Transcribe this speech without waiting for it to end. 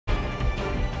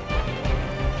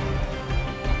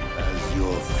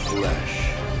flesh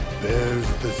bears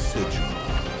the sigil,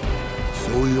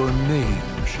 so your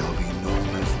name shall be known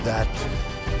as that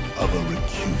of a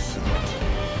recusant.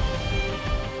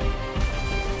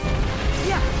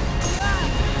 Yeah!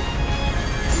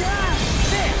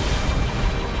 There!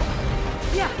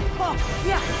 Yeah! Oh!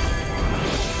 Yeah!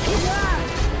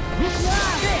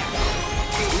 There!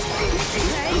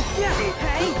 Hey! Yeah!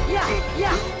 Hey! Yeah!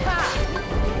 Yeah! Ha!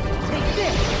 Take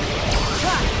this!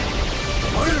 Ha!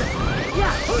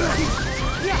 Yeah!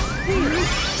 Yeah! Here!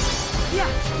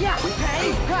 Yeah! Yeah! Hey!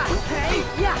 Ha! Hey!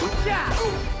 Yeah! Yeah!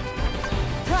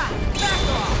 Ha! Back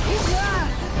off! Yeah!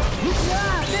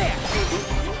 There!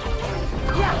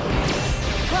 Yeah!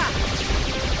 Ha!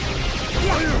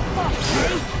 Yeah! Oh!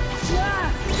 Hey! Yeah!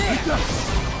 There!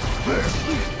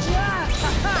 Yeah!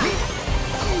 Ha-ha!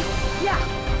 Yeah!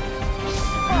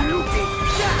 Oh!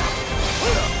 Yeah!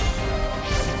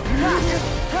 Ha!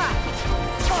 Ha!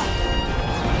 Oh!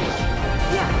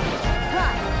 Yeah! Ha!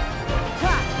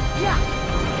 Ha! Yeah!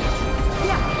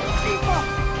 Yeah! Oh!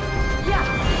 Yeah!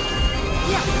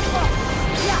 Yeah! Oh!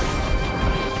 Yeah!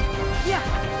 Yeah!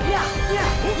 Yeah! Yeah!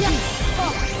 Yeah!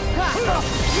 Oh! Ha! Oh!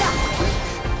 Yeah!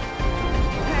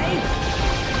 Hey!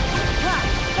 Ha!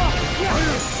 Oh! Yeah!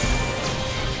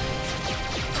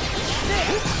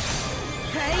 There!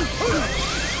 Hey!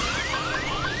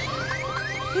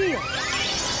 Here!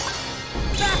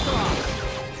 Back off!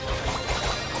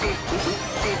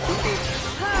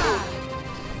 Ha!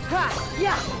 Ha!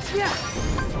 Yeah! Yeah!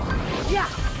 Yeah!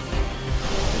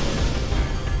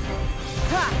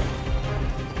 Ha!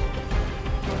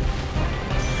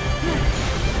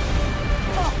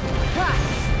 Oh! Ha!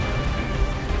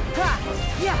 Ha!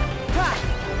 Yeah! Ha!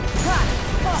 Ha!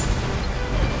 Oh!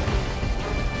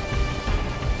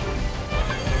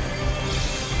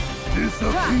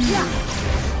 Disappear! Ha! Yeah!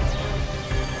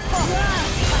 Oh!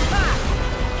 Ha!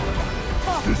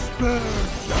 Oh! Despair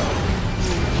shall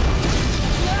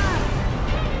Yeah!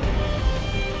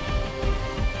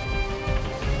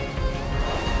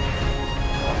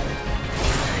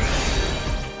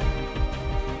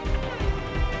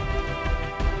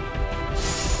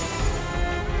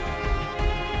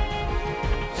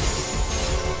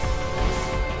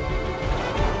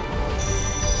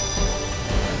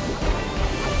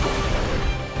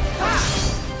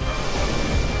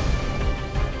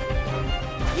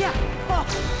 Yeah! Oh!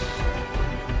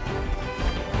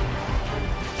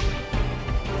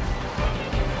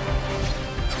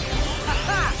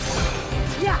 Ha-ha!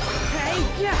 Yeah! Hey!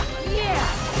 Yeah! Yeah!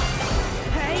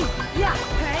 Hey! Yeah!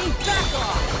 Hey! Back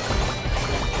off!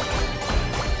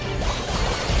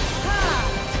 Ha!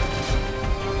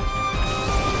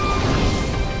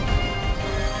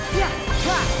 Yeah!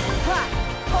 Ha! Ha!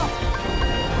 Oh!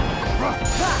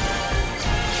 Ha!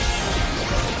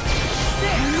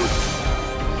 There!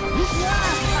 Yeah!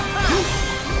 Ha-ha!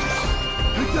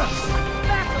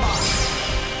 Back off!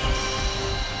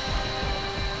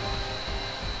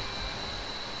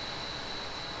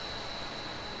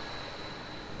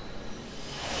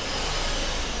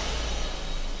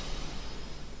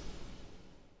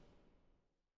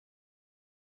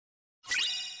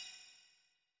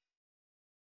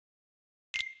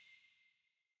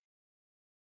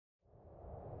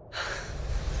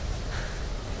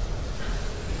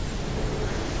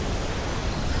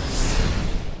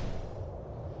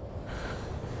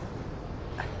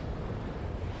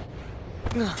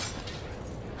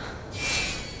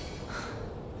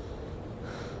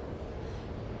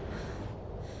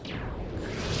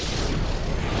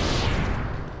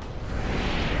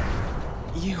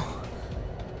 You...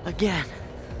 again.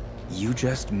 You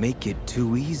just make it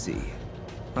too easy.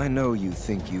 I know you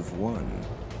think you've won,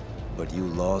 but you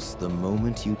lost the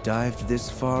moment you dived this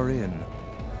far in.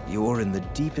 You're in the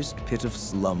deepest pit of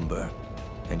slumber,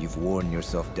 and you've worn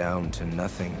yourself down to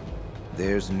nothing.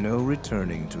 There's no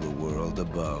returning to the world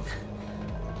above.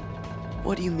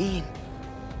 What do you mean?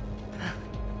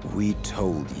 We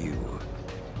told you.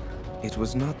 It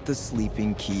was not the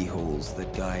sleeping keyholes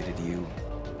that guided you.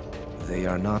 They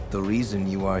are not the reason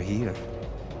you are here.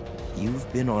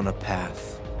 You've been on a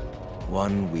path,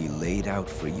 one we laid out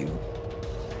for you.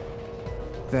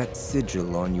 That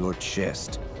sigil on your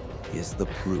chest is the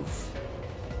proof.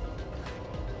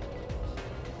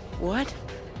 What?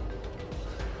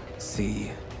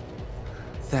 See,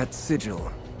 that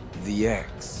sigil, the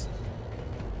X.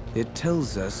 It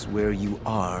tells us where you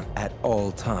are at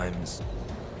all times.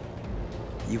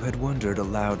 You had wondered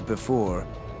aloud before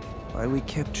why we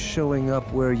kept showing up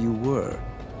where you were.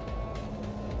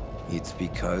 It's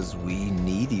because we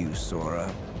need you,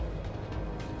 Sora.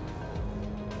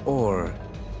 Or,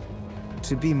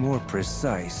 to be more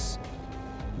precise,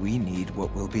 we need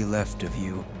what will be left of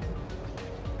you.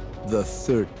 The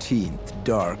 13th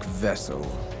Dark Vessel.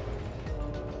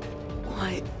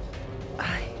 Why,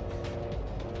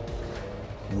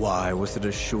 Why was it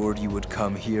assured you would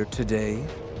come here today?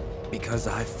 Because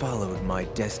I followed my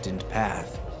destined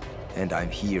path, and I'm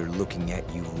here looking at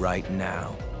you right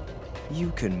now.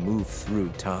 You can move through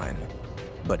time,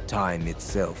 but time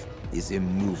itself is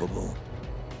immovable.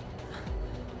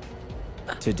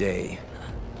 Today,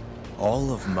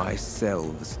 all of my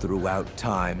selves throughout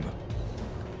time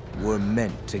were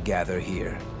meant to gather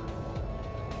here,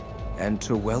 and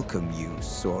to welcome you,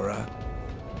 Sora,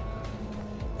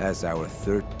 as our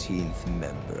 13th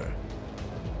member.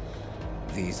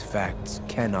 These facts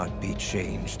cannot be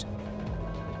changed.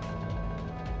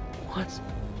 what's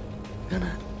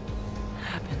gonna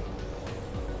happen?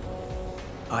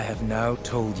 I have now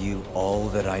told you all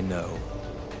that I know.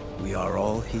 We are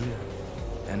all here,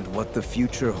 and what the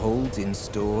future holds in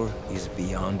store is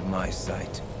beyond my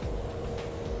sight.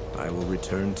 I will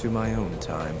return to my own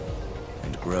time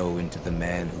and grow into the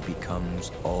man who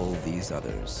becomes all these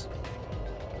others.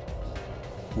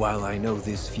 While I know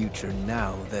this future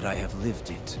now that I have lived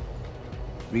it,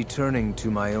 returning to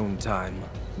my own time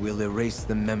will erase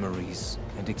the memories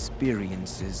and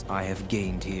experiences I have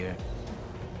gained here.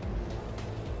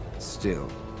 Still,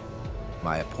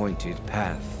 my appointed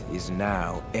path is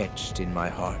now etched in my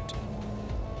heart,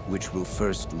 which will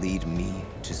first lead me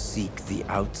to seek the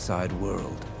outside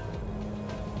world.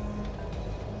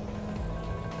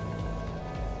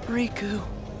 Riku.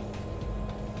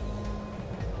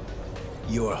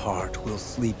 Your heart will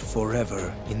sleep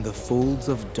forever in the folds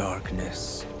of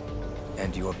darkness,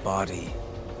 and your body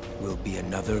will be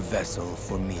another vessel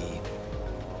for me.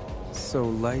 So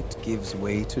light gives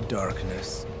way to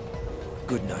darkness.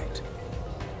 Good night,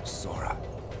 Sora.